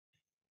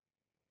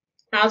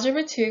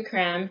Algebra 2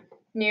 Cram,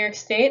 New York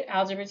State,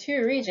 Algebra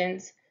 2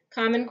 Regents,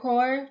 Common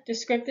Core,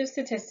 Descriptive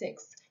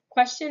Statistics.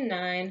 Question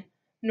 9,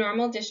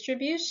 Normal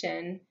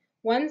Distribution,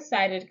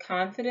 One-Sided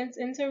Confidence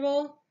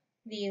Interval,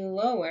 the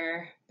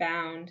lower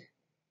bound.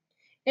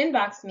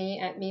 Inbox me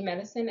at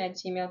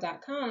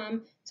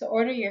memedicine@gmail.com to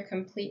order your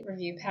complete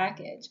review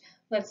package.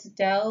 Let's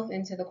delve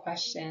into the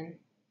question.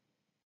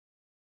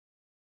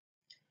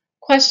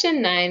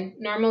 Question 9,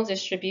 Normal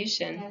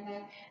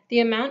Distribution. The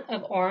amount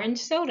of orange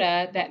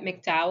soda that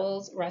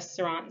McDowell's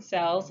restaurant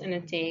sells in a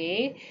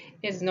day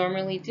is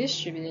normally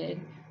distributed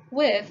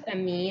with a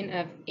mean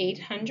of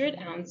 800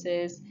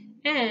 ounces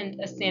and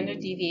a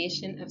standard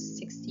deviation of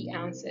 60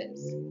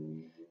 ounces.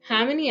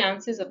 How many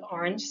ounces of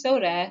orange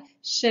soda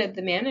should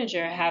the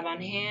manager have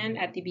on hand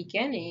at the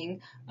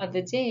beginning of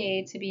the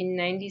day to be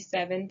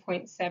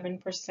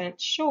 97.7%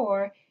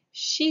 sure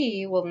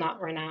she will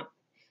not run out?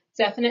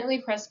 Definitely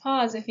press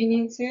pause if you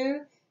need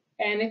to.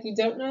 And if you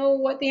don't know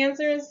what the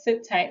answer is,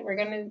 sit tight. We're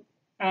going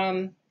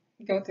to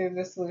go through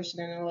the solution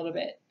in a little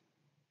bit.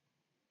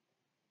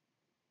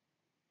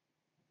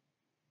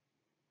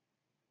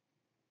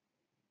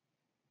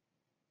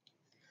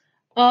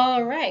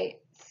 All right,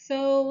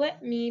 so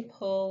let me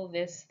pull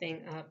this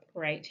thing up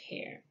right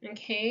here,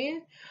 okay?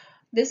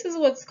 This is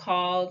what's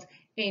called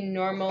a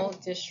normal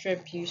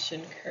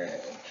distribution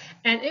curve,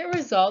 and it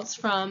results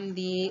from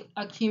the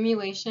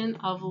accumulation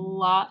of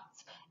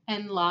lots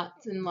and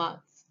lots and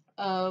lots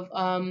of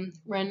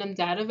random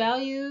data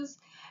values.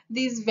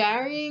 These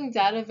varying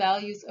data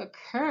values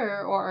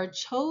occur or are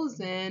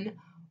chosen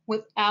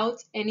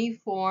without any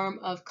form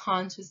of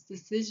conscious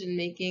decision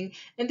making,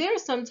 and they are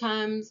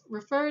sometimes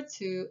referred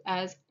to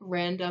as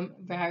random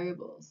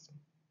variables.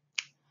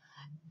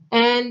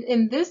 And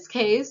in this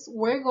case,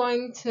 we're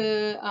going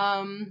to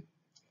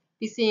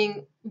be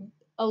seeing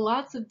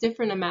lots of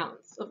different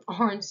amounts of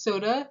orange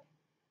soda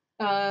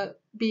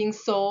being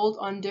sold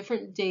on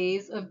different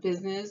days of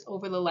business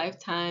over the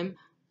lifetime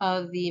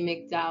of the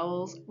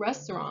McDowell's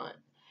restaurant.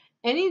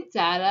 Any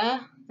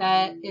data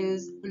that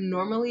is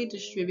normally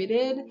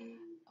distributed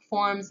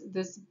forms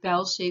this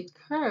bell-shaped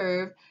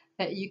curve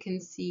that you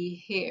can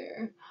see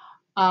here.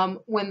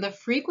 When the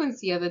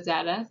frequency of the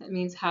data, that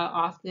means how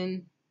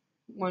often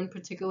one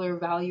particular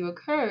value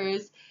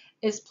occurs,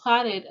 is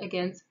plotted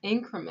against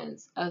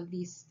increments of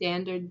the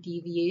standard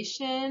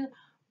deviation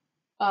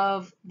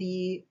of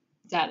the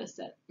data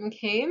set,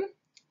 okay?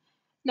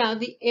 Now,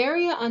 the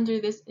area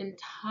under this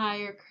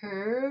entire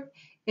curve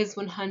is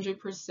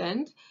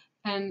 100%,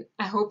 and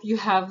I hope you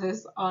have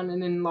this on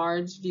an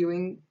enlarged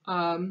viewing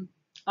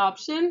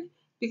option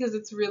because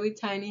it's really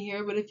tiny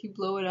here, but if you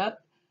blow it up,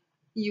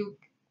 you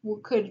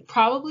could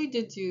probably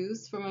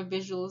deduce from a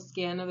visual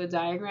scan of the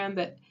diagram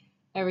that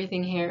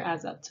everything here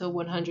adds up to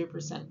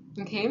 100%,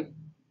 okay?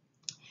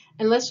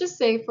 And let's just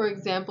say, for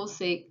example's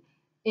sake,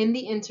 in the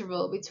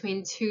interval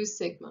between 2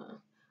 sigma.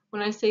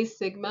 When I say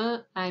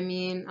sigma, I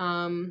mean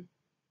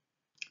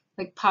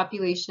like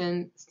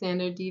population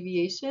standard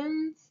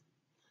deviations.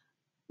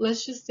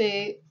 Let's just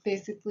say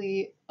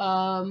basically,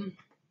 so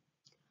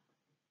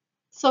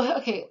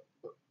okay,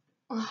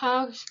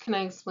 how can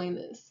I explain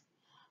this?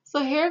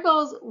 So here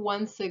goes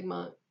 1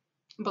 sigma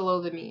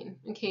below the mean,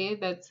 okay?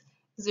 That's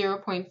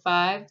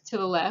 0.5 to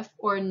the left,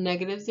 or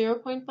negative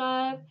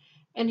 0.5.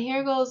 And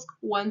here goes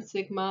 1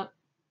 sigma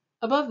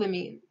above the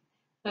mean.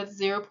 That's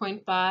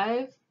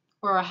 0.5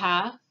 or a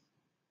half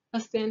a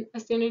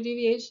standard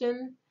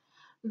deviation.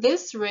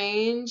 This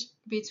range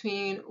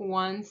between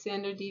 1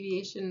 standard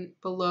deviation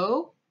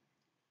below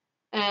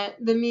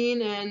the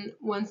mean and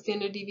 1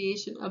 standard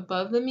deviation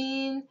above the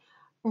mean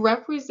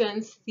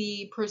represents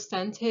the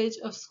percentage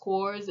of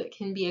scores that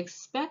can be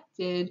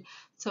expected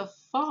to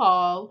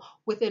fall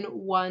within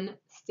 1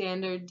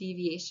 standard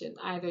deviation,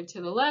 either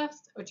to the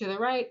left or to the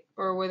right,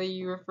 or whether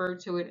you refer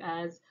to it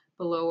as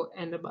below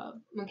and above,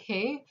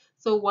 okay?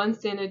 So 1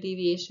 standard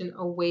deviation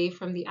away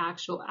from the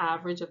actual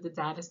average of the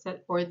data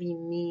set or the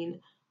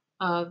mean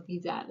of the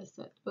data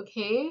set,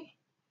 okay?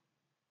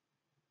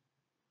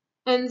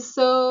 And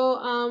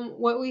so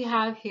what we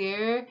have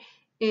here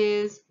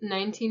is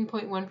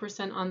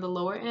 19.1% on the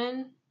lower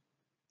end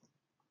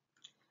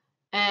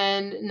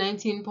and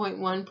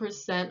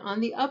 19.1% on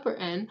the upper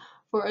end,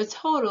 for a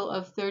total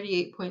of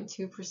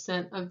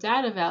 38.2% of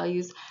data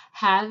values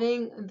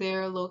having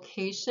their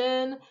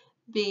location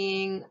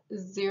being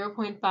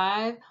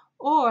 0.5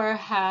 or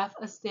half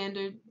a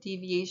standard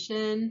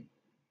deviation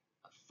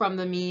from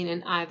the mean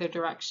in either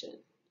direction.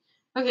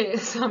 Okay,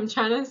 so I'm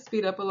trying to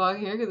speed up along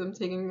here because I'm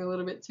taking a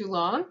little bit too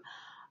long.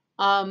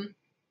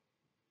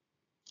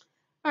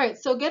 All right,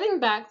 so getting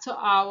back to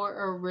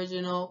our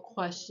original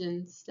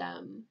question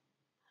stem,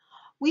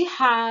 we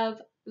have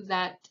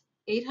that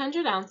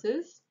 800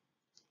 ounces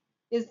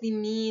is the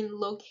mean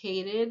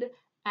located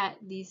at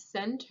the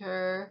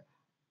center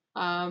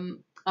of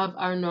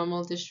our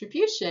normal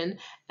distribution.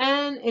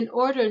 And in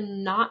order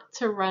not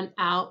to run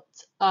out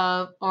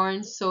of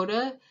orange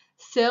soda,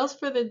 sales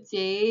for the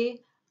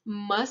day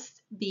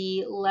must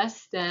be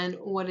less than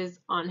what is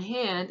on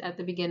hand at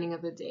the beginning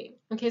of the day.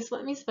 Okay, so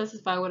let me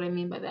specify what I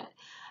mean by that.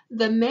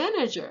 The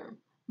manager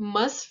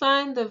must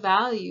find the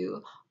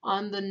value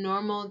on the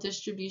normal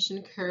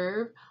distribution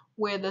curve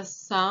where the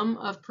sum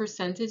of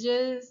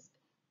percentages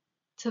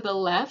to the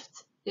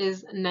left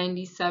is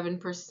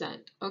 97%,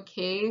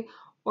 okay?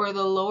 Or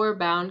the lower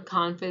bound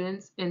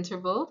confidence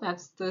interval,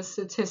 that's the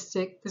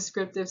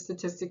descriptive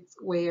statistics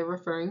way of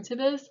referring to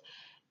this,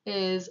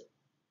 is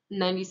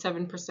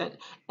 97%.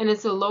 And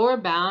it's a lower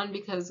bound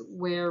because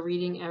we're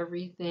reading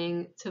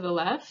everything to the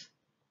left,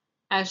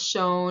 as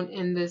shown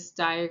in this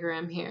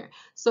diagram here.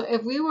 So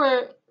if we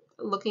were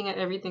looking at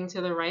everything to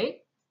the right,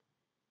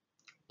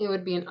 it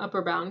would be an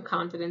upper bound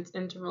confidence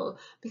interval,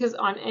 because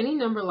on any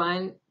number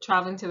line,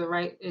 traveling to the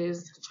right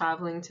is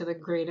traveling to the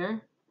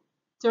greater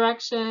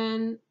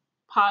direction,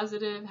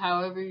 positive,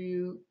 however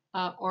you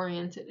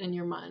orient it in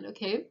your mind,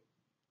 okay?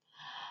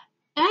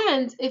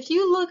 And if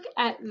you look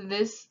at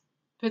this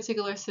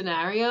particular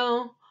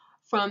scenario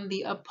from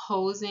the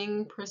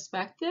opposing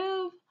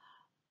perspective,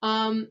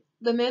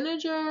 the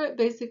manager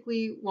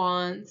basically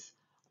wants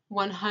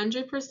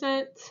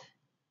 100%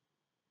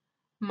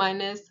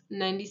 minus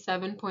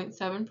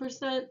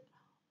 97.7%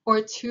 or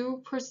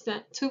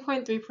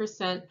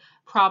 2.3%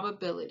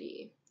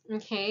 probability,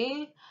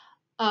 okay,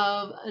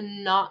 of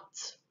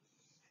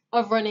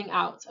running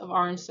out of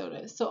orange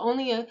soda. So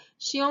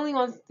she only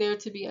wants there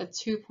to be a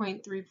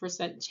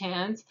 2.3%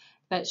 chance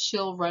that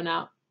she'll run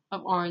out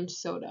of orange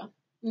soda,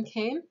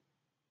 okay?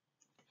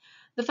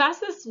 The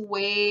fastest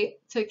way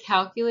to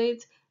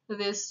calculate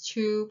this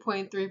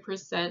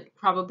 2.3%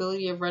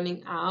 probability of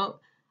running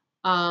out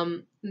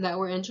that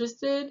we're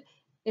interested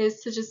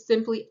is to just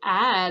simply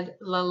add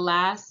the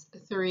last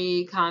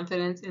three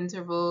confidence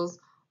intervals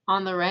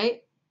on the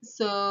right.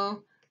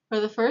 So for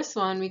the first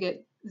one, we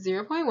get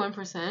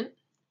 0.1%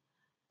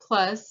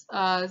 plus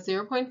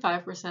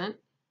 0.5%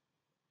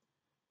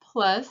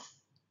 plus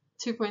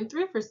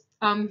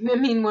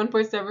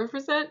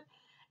 1.7%.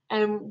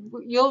 And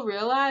you'll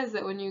realize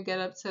that when you get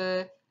up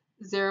to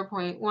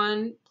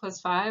 0.1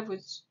 plus 5,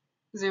 plus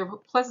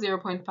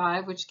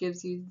 0.5, which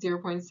gives you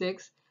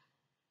 0.6,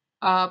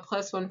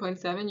 plus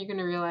 1.7, you're going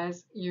to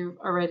realize you've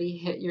already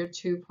hit your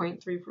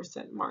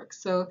 2.3% mark.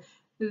 So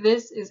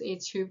this is a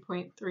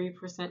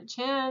 2.3%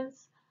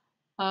 chance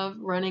of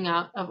running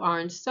out of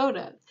orange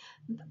soda.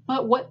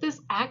 But what this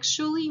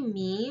actually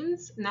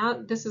means,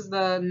 now this is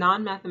the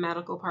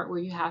non-mathematical part where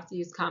you have to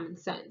use common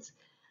sense,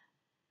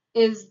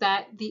 is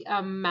that the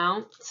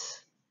amount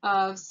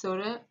of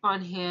soda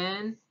on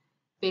hand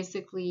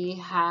basically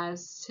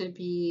has to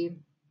be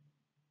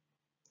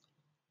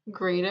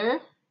greater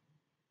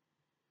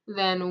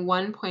than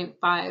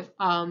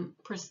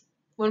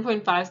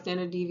 1.5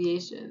 standard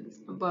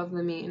deviations above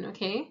the mean,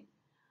 okay?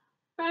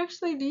 Or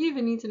actually, do you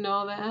even need to know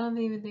all that? I don't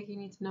even think you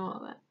need to know all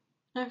that.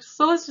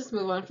 So let's just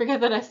move on. Forget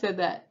that I said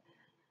that.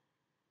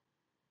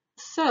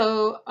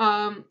 So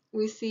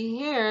we see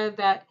here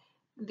that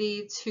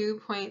the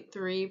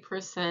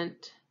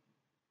 2.3%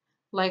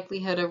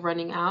 likelihood of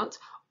running out,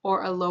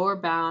 or a lower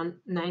bound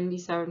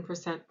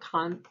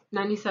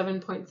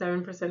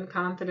 97.7%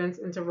 confidence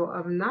interval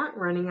of not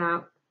running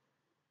out,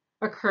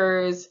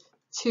 occurs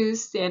 2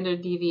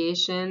 standard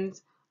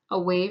deviations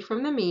away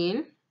from the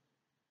mean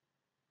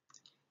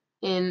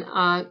in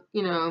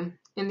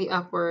in the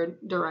upward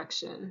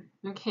direction.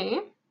 Okay,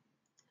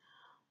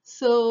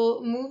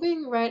 so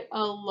moving right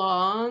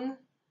along,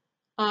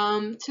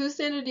 2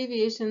 standard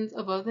deviations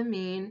above the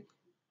mean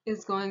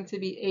is going to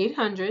be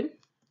 800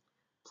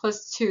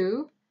 plus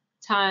 2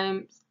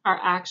 times our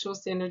actual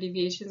standard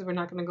deviations. We're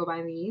not going to go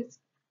by these,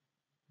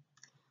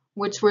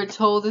 which we're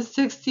told is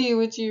 60,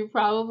 which you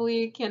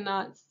probably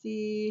cannot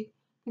see. I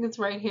think it's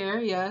right here,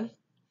 yes.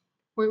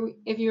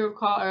 If you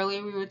recall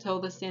earlier, we were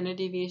told the standard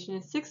deviation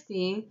is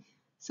 60.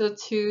 So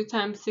 2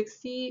 times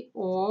 60,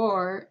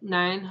 or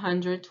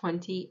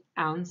 920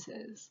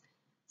 ounces.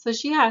 So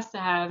she has to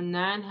have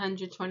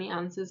 920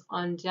 ounces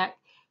on deck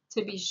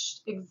to be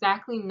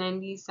exactly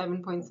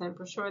 97%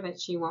 for sure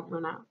that she won't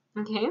run out.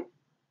 Okay?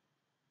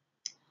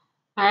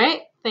 All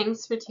right.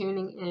 Thanks for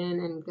tuning in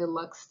and good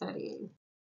luck studying.